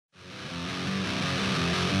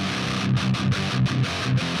Hi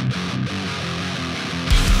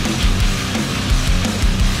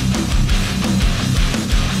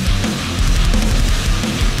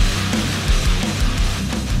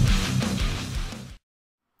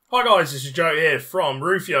guys, this is Joe here from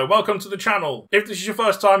Rufioh. Welcome to the channel. If this is your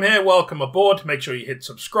first time here, welcome aboard. Make sure you hit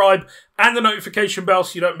subscribe and the notification bell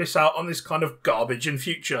so you don't miss out on this kind of garbage in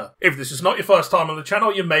future. If this is not your first time on the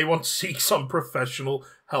channel, you may want to seek some professional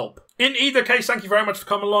help. In either case, thank you very much for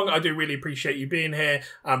coming along. I do really appreciate you being here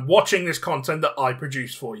and watching this content that I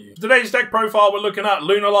produce for you. For today's deck profile, we're looking at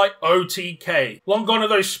Lunalight OTK. Long gone are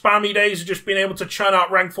those spammy days of just being able to churn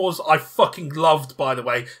out rank 4s I fucking loved, by the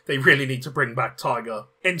way. They really need to bring back Tiger.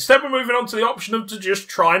 Instead, we're moving on to the option of to just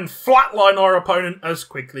try and flatline our opponent as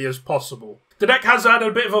quickly as possible. The deck has had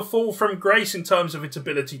a bit of a fall from grace in terms of its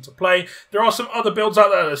ability to play. There are some other builds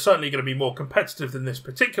out there that are certainly going to be more competitive than this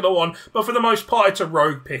particular one, but for the most part it's a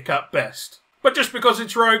rogue pick at best. But just because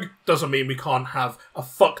it's rogue doesn't mean we can't have a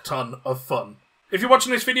fuck ton of fun. If you're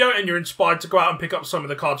watching this video and you're inspired to go out and pick up some of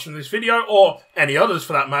the cards from this video, or any others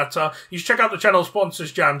for that matter, you should check out the channel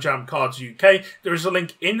sponsors Jam Cards UK. There is a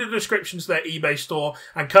link in the description to their eBay store,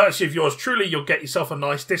 and courtesy of yours truly, you'll get yourself a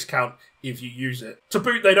nice discount if you use it. To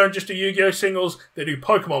boot, they don't just do Yu-Gi-Oh singles, they do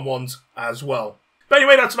Pokemon ones as well. But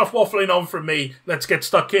anyway, that's enough waffling on from me. Let's get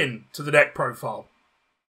stuck in to the deck profile.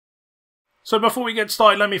 So before we get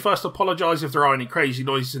started, let me first apologise if there are any crazy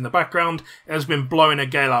noises in the background. It has been blowing a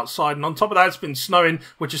gale outside, and on top of that it's been snowing,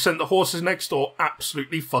 which has sent the horses next door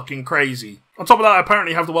absolutely fucking crazy. On top of that, I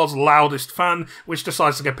apparently have the world's loudest fan, which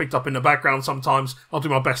decides to get picked up in the background sometimes. I'll do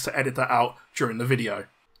my best to edit that out during the video.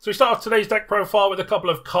 So we start off today's deck profile with a couple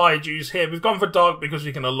of kaijus here. We've gone for dark because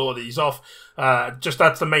we can allure these off. Just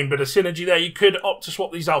that's the main bit of synergy there. You could opt to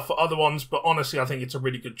swap these out for other ones, but honestly I think it's a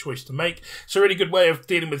really good choice to make. It's a really good way of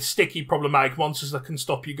dealing with sticky, problematic monsters that can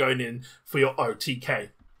stop you going in for your OTK.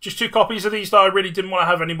 Just 2 copies of these though. I really didn't want to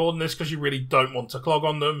have any more than this because you really don't want to clog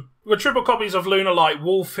on them. We've got triple copies of Lunalight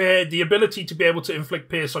Wolf here. The ability to be able to inflict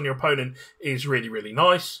pierce on your opponent is really, really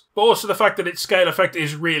nice. But also the fact that its scale effect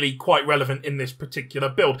is really quite relevant in this particular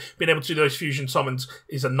build. Being able to do those fusion summons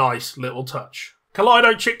is a nice little touch.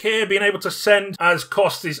 Kaleido Chick here, being able to send as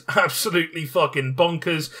cost is absolutely fucking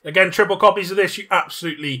bonkers. Again, triple copies of this, you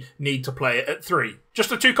absolutely need to play it at 3. Just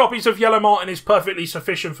the 2 copies of Yellow Martin is perfectly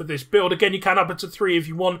sufficient for this build. Again, you can up it to 3 if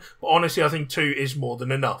you want, but honestly I think 2 is more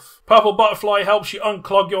than enough. Purple Butterfly helps you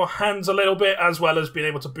unclog your hands a little bit, as well as being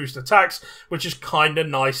able to boost attacks, which is kinda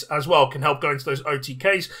nice as well. Can help go into those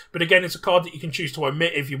OTKs, but again it's a card that you can choose to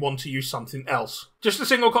omit if you want to use something else. Just a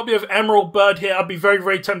single copy of Emerald Bird here. I'd be very,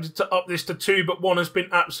 very tempted to up this to 2, but 1 has been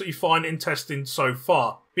absolutely fine in testing so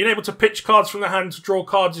far. Being able to pitch cards from the hand to draw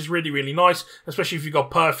cards is really, really nice, especially if you've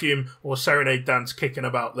got Perfume or Serenade Dance kicking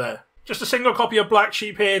about there. Just a single copy of Black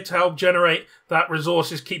Sheep here to help generate that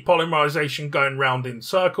resources, keep polymerization going round in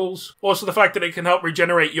circles. Also the fact that it can help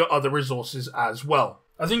regenerate your other resources as well.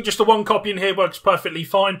 I think just the 1 copy in here works perfectly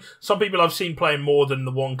fine. Some people I've seen playing more than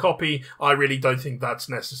the 1 copy. I really don't think that's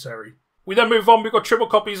necessary. We then move on, we've got triple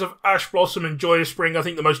copies of Ash Blossom and Joyous Spring. I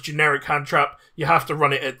think the most generic hand trap. You have to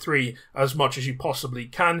run it at 3 as much as you possibly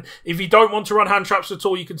can. If you don't want to run hand traps at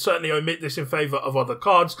all, you can certainly omit this in favour of other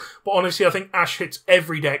cards. But honestly, I think Ash hits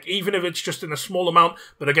every deck, even if it's just in a small amount,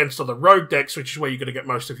 but against other rogue decks, which is where you're going to get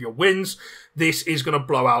most of your wins, this is going to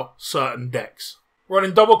blow out certain decks.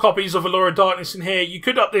 Running double copies of Allure of Darkness in here. You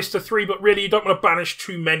could up this to 3, but really you don't want to banish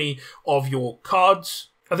too many of your cards.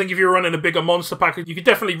 I think if you're running a bigger monster pack, you could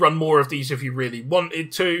definitely run more of these if you really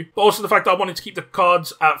wanted to. But also the fact that I wanted to keep the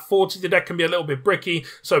cards at 40, the deck can be a little bit bricky,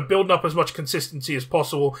 so building up as much consistency as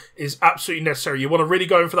possible is absolutely necessary. You want to really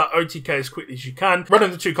go in for that OTK as quickly as you can.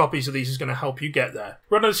 Running the 2 copies of these is going to help you get there.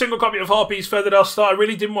 Running a single copy of Harpy's Feather Duster, I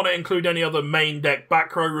really didn't want to include any other main deck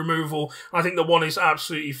back row removal. I think the 1 is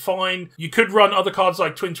absolutely fine. You could run other cards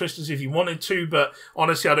like Twin Twisters if you wanted to, but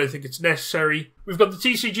honestly I don't think it's necessary. We've got the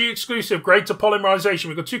TCG exclusive, Greater Polymerization.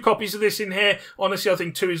 We've got 2 copies of this in here. Honestly, I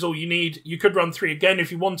think 2 is all you need. You could run 3 again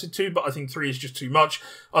if you wanted to, but I think 3 is just too much.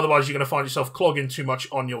 Otherwise, you're going to find yourself clogging too much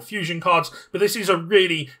on your fusion cards. But this is a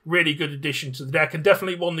really, really good addition to the deck, and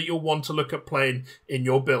definitely one that you'll want to look at playing in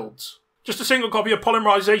your builds. Just a single copy of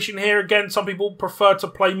Polymerization here. Again, some people prefer to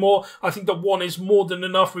play more. I think that 1 is more than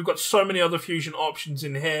enough. We've got so many other fusion options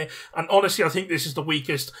in here. And honestly, I think this is the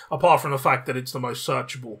weakest, apart from the fact that it's the most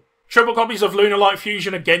searchable. Triple copies of Lunalight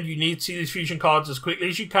Fusion. Again, you need to see these fusion cards as quickly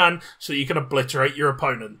as you can so that you can obliterate your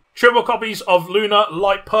opponent. Triple copies of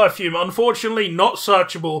Lunalight Perfume. Unfortunately, not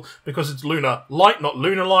searchable because it's Lunalight, not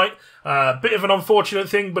Lunalight. Bit of an unfortunate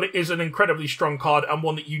thing, but it is an incredibly strong card and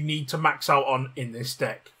one that you need to max out on in this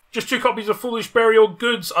deck. Just 2 copies of Foolish Burial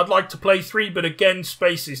Goods. I'd like to play 3, but again,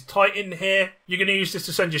 space is tight in here. You're going to use this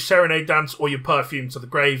to send your Serenade Dance or your Perfume to the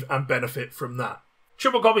grave and benefit from that.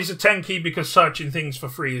 Triple copies of 10 key because searching things for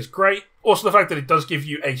free is great. Also the fact that it does give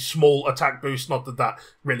you a small attack boost, not that that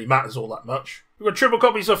really matters all that much. We've got triple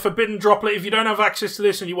copies of Forbidden Droplet. If you don't have access to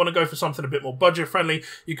this and you want to go for something a bit more budget friendly,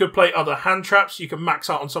 you could play other hand traps. You can max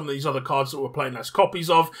out on some of these other cards that we're playing less copies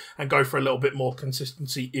of and go for a little bit more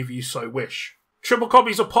consistency if you so wish. Triple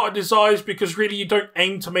copies of Pot of Desires because really you don't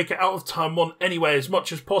aim to make it out of turn 1 anyway. As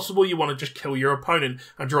much as possible, you want to just kill your opponent,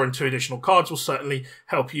 and drawing 2 additional cards will certainly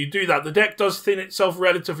help you do that. The deck does thin itself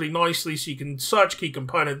relatively nicely, so you can search key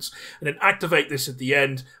components and then activate this at the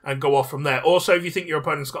end and go off from there. Also, if you think your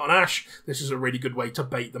opponent's got an Ash, this is a really good way to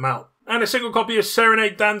bait them out. And a single copy of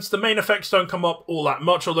Serenade Dance. The main effects don't come up all that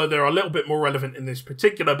much, although they're a little bit more relevant in this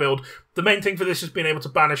particular build. The main thing for this is being able to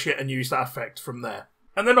banish it and use that effect from there.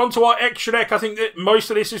 And then onto our extra deck. I think that most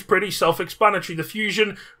of this is pretty self-explanatory. The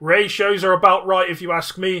fusion ratios are about right if you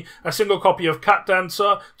ask me. A single copy of Cat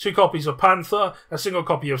Dancer, 2 copies of Panther, a single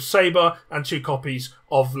copy of Saber, and 2 copies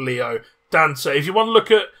of Leo Dancer. If you want to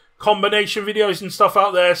look at combination videos and stuff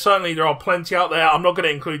out there, certainly there are plenty out there. I'm not going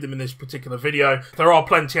to include them in this particular video. There are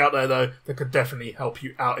plenty out there though that could definitely help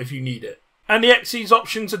you out if you need it. And the Xyz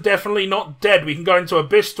options are definitely not dead. We can go into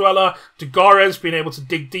Abyss Dweller, Dagares, being able to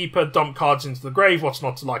dig deeper, dump cards into the grave. What's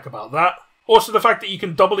not to like about that? Also, the fact that you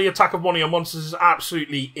can double the attack of one of your monsters is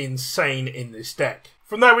absolutely insane in this deck.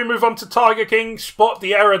 From there, we move on to Tiger King. Spot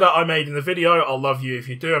the error that I made in the video. I'll love you if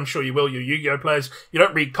you do. I'm sure you will, you Yu-Gi-Oh players. You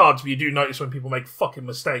don't read cards, but you do notice when people make fucking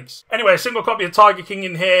mistakes. Anyway, a single copy of Tiger King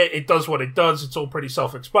in here. It does what it does. It's all pretty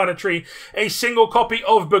self-explanatory. A single copy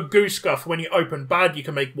of Bagooska. For when you open bad, you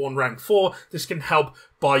can make 1 rank 4. This can help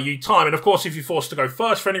buy you time. And of course, if you're forced to go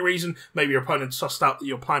first for any reason, maybe your opponent sussed out that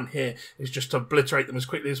your plan here is just to obliterate them as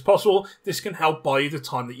quickly as possible, this can help buy you the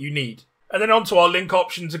time that you need. And then on to our link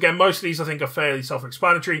options. Again, most of these I think are fairly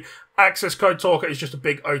self-explanatory. Access Code Talker is just a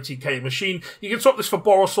big OTK machine. You can swap this for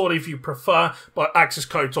Borosword if you prefer, but Access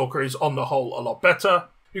Code Talker is on the whole a lot better.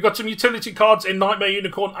 We've got some utility cards in Nightmare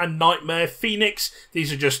Unicorn and Nightmare Phoenix.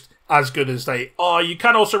 These are just as good as they are. You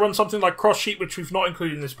can also run something like Cross Sheet, which we've not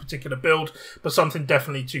included in this particular build, but something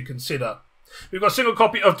definitely to consider. We've got a single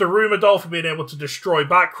copy of Daruma Doll for being able to destroy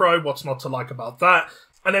back row. What's not to like about that?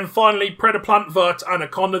 And then finally, Predaplant, Vert,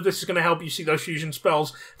 Anaconda. This is going to help you see those fusion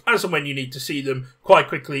spells as and when you need to see them quite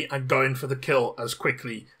quickly and go in for the kill as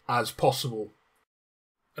quickly as possible.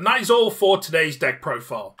 And that is all for today's deck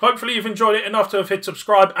profile. Hopefully you've enjoyed it enough to have hit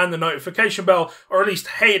subscribe and the notification bell, or at least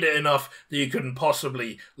hated it enough that you couldn't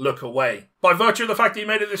possibly look away. By virtue of the fact that you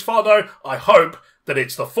made it this far though, I hope that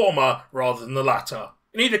it's the former rather than the latter.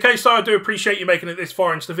 In either case though, I do appreciate you making it this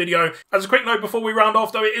far into the video. As a quick note before we round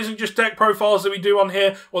off though, it isn't just deck profiles that we do on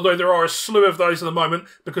here, although there are a slew of those at the moment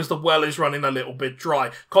because the well is running a little bit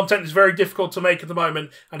dry. Content is very difficult to make at the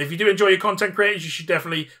moment, and if you do enjoy your content creators, you should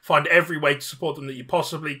definitely find every way to support them that you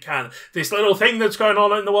possibly can. This little thing that's going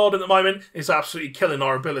on in the world at the moment is absolutely killing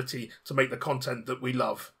our ability to make the content that we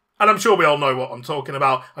love. And I'm sure we all know what I'm talking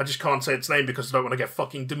about, I just can't say its name because I don't want to get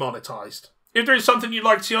fucking demonetized. If there is something you'd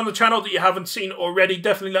like to see on the channel that you haven't seen already,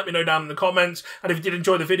 definitely let me know down in the comments. And if you did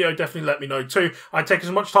enjoy the video, definitely let me know too. I take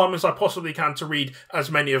as much time as I possibly can to read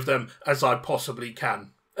as many of them as I possibly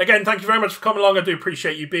can. Again, thank you very much for coming along. I do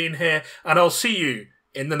appreciate you being here, and I'll see you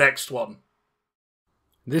in the next one.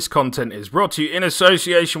 This content is brought to you in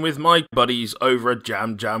association with my buddies over at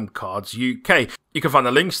Jam Jam Cards UK. You can find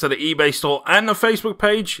the links to the eBay store and the Facebook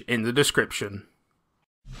page in the description.